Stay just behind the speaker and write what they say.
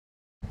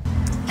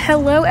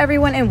Hello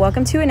everyone and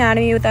welcome to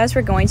Anatomy with us.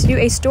 We're going to do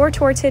a store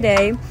tour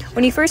today.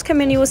 When you first come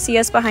in, you will see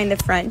us behind the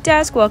front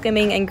desk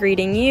welcoming and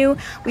greeting you.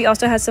 We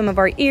also have some of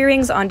our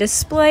earrings on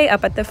display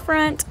up at the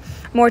front.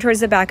 More towards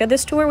the back of the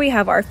store, we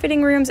have our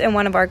fitting rooms and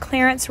one of our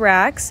clearance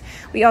racks.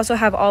 We also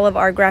have all of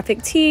our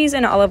graphic tees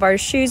and all of our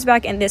shoes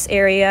back in this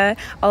area.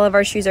 All of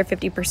our shoes are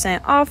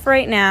 50% off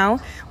right now.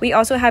 We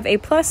also have a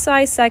plus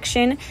size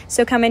section,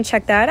 so come and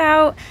check that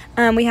out.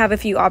 We have a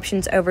few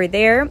options over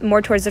there.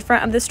 More towards the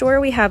front of the store,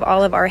 we have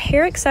all of our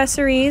hair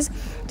accessories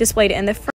displayed in the front.